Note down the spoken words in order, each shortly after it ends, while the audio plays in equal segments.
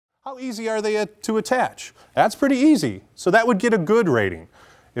How easy are they to attach? That's pretty easy, so that would get a good rating.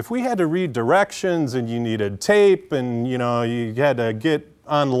 If we had to read directions and you needed tape and you had to get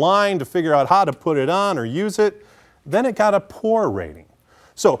online to figure out how to put it on or use it, then it got a poor rating.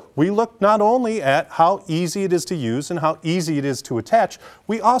 So we looked not only at how easy it is to use and how easy it is to attach,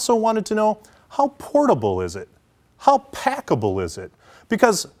 we also wanted to know how portable is it? How packable is it?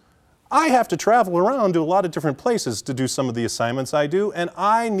 Because I have to travel around to a lot of different places to do some of the assignments I do, and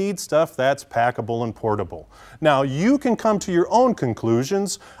I need stuff that's packable and portable. Now, you can come to your own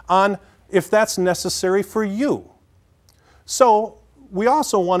conclusions on if that's necessary for you. So, we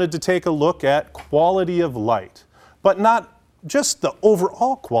also wanted to take a look at quality of light, but not just the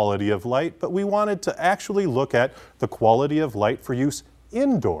overall quality of light, but we wanted to actually look at the quality of light for use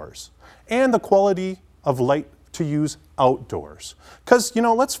indoors and the quality of light to use outdoors. Because,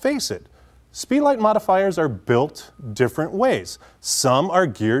 let's face it, speedlight modifiers are built different ways. Some are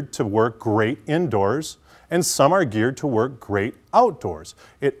geared to work great indoors, and some are geared to work great outdoors.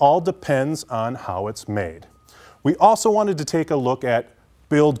 It all depends on how it's made. We also wanted to take a look at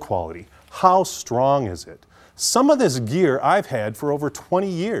build quality. How strong is it? Some of this gear I've had for over 20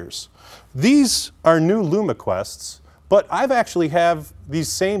 years. These are new LumaQuests, but I've actually have these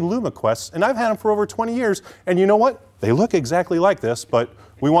same LumaQuests, and I've had them for over 20 years, and you know what? They look exactly like this, but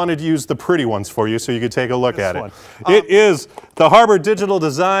we wanted to use the pretty ones for you so you could take a look at it. It is the Harbor Digital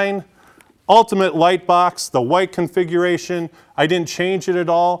Design Ultimate Light Box, the white configuration. I didn't change it at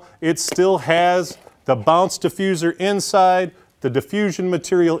all. It still has the bounce diffuser inside, the diffusion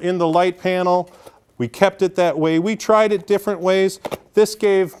material in the light panel. We kept it that way. We tried it different ways. This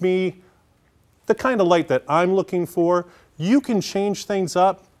gave me the kind of light that I'm looking for. You can change things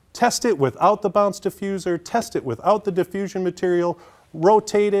up, test it without the bounce diffuser, test it without the diffusion material,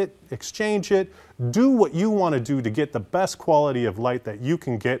 rotate it, exchange it, do what you want to do to get the best quality of light that you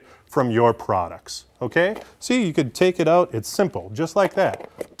can get from your products, okay? See, you could take it out, it's simple, just like that.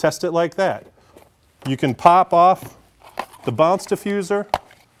 Test it like that. You can pop off the bounce diffuser.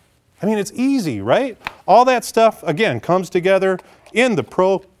 I mean, it's easy, right? All that stuff, again, comes together in the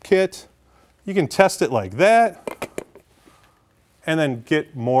Pro Kit. You can test it like that and then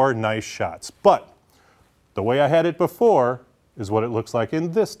get more nice shots. But the way I had it before is what it looks like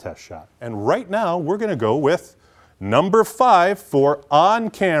in this test shot. And right now, we're going to go with number 5 for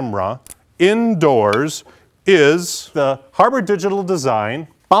on-camera indoors is the Harbor Digital Design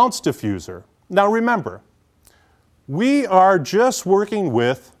Bounce Diffuser. Now remember, we are just working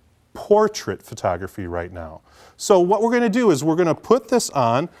with portrait photography right now. So what we're going to do is we're going to put this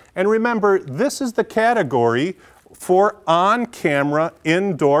on, and remember, this is the category for on-camera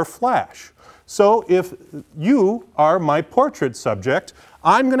indoor flash. So if you are my portrait subject,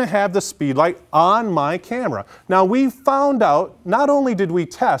 I'm going to have the speedlight on my camera. Now we found out, not only did we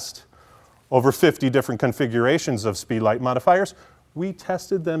test over 50 different configurations of speedlight modifiers, we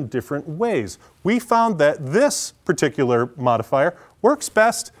tested them different ways. We found that this particular modifier works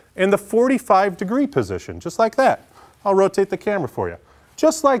best in the 45-degree position, just like that. I'll rotate the camera for you.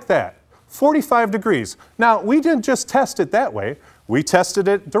 Just like that, 45 degrees. Now, we didn't just test it that way. We tested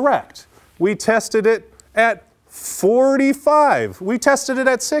it direct. We tested it at 45. We tested it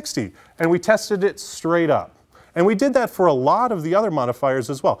at 60. And we tested it straight up. And we did that for a lot of the other modifiers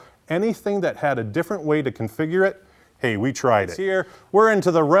as well. Anything that had a different way to configure it, hey, we tried it. Here, we're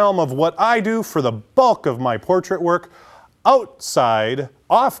into the realm of what I do for the bulk of my portrait work. Outside,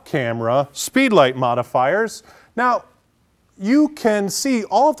 off-camera, speedlight modifiers. Now, you can see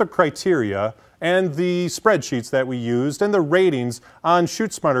all of the criteria and the spreadsheets that we used and the ratings on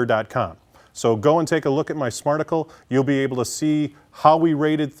ShootSmarter.com. So go and take a look at my Smarticle. You'll be able to see how we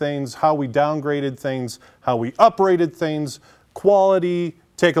rated things, how we downgraded things, how we uprated things, quality.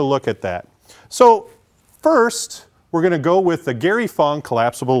 Take a look at that. So first, we're going to go with the Gary Fong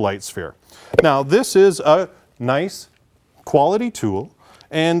Collapsible Light Sphere. Now, this is a nice quality tool,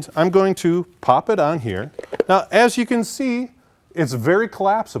 and I'm going to pop it on here. Now, as you can see, it's very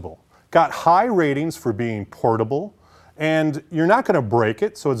collapsible. Got high ratings for being portable, and you're not going to break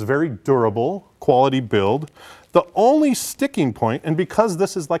it, so it's very durable, quality build. The only sticking point, and because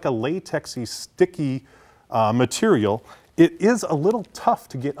this is like a latexy, sticky material, it is a little tough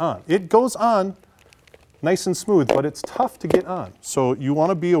to get on. It goes on nice and smooth, but it's tough to get on. So you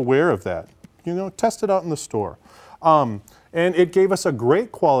want to be aware of that. Test it out in the store. And it gave us a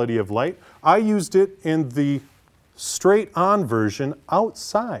great quality of light. I used it in the straight-on version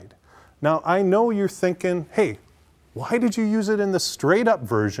outside. Now, I know you're thinking, hey, why did you use it in the straight-up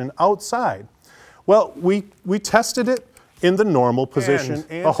version outside? Well, we tested it in the normal position.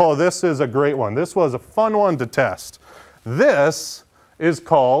 Oh, this is a great one. This was a fun one to test. This is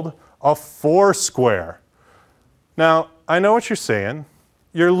called a Foursquare. Now, I know what you're saying.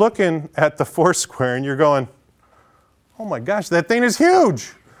 You're looking at the Foursquare and you're going, oh my gosh, that thing is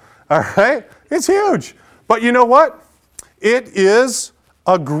huge. All right, it's huge. But you know what? It is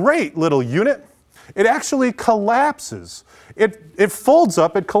a great little unit. It actually collapses. It folds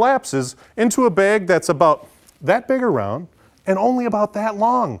up, it collapses into a bag that's about that big around and only about that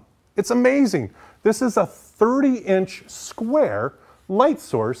long. It's amazing. This is a 30-inch square light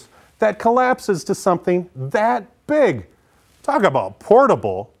source that collapses to something that big. Talk about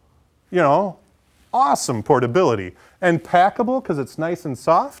portable, you know, awesome portability. And packable because it's nice and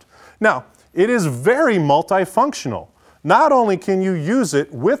soft. Now, it is very multifunctional. Not only can you use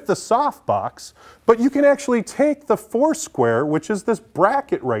it with the softbox, but you can actually take the Foursquare, which is this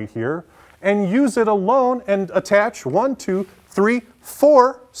bracket right here, and use it alone and attach 1, 2, 3,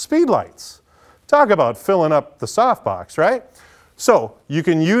 4 speed lights. Talk about filling up the softbox, right? So you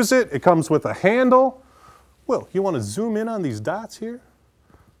can use it. It comes with a handle. Will, you want to zoom in on these dots here?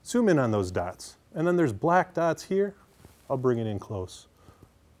 Zoom in on those dots. And then there's black dots here. I'll bring it in close.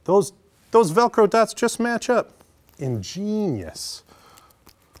 Those Velcro dots just match up. Ingenious.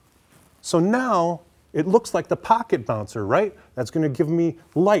 So now it looks like the pocket bouncer, right? That's going to give me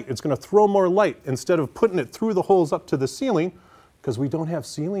light. It's going to throw more light instead of putting it through the holes up to the ceiling, because we don't have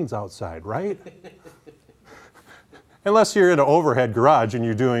ceilings outside, right? Unless you're in an overhead garage and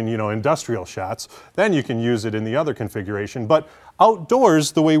you're doing, you know, industrial shots, then you can use it in the other configuration. But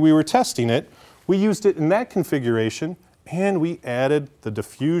outdoors, the way we were testing it, we used it in that configuration and we added the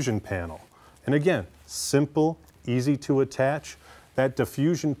diffusion panel. And again, simple, easy to attach. That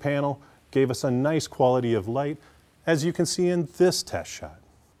diffusion panel gave us a nice quality of light, as you can see in this test shot.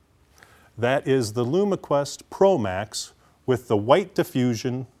 That is the LumaQuest Pro Max with the white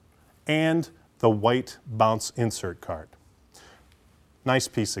diffusion and the white bounce insert card. Nice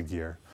piece of gear.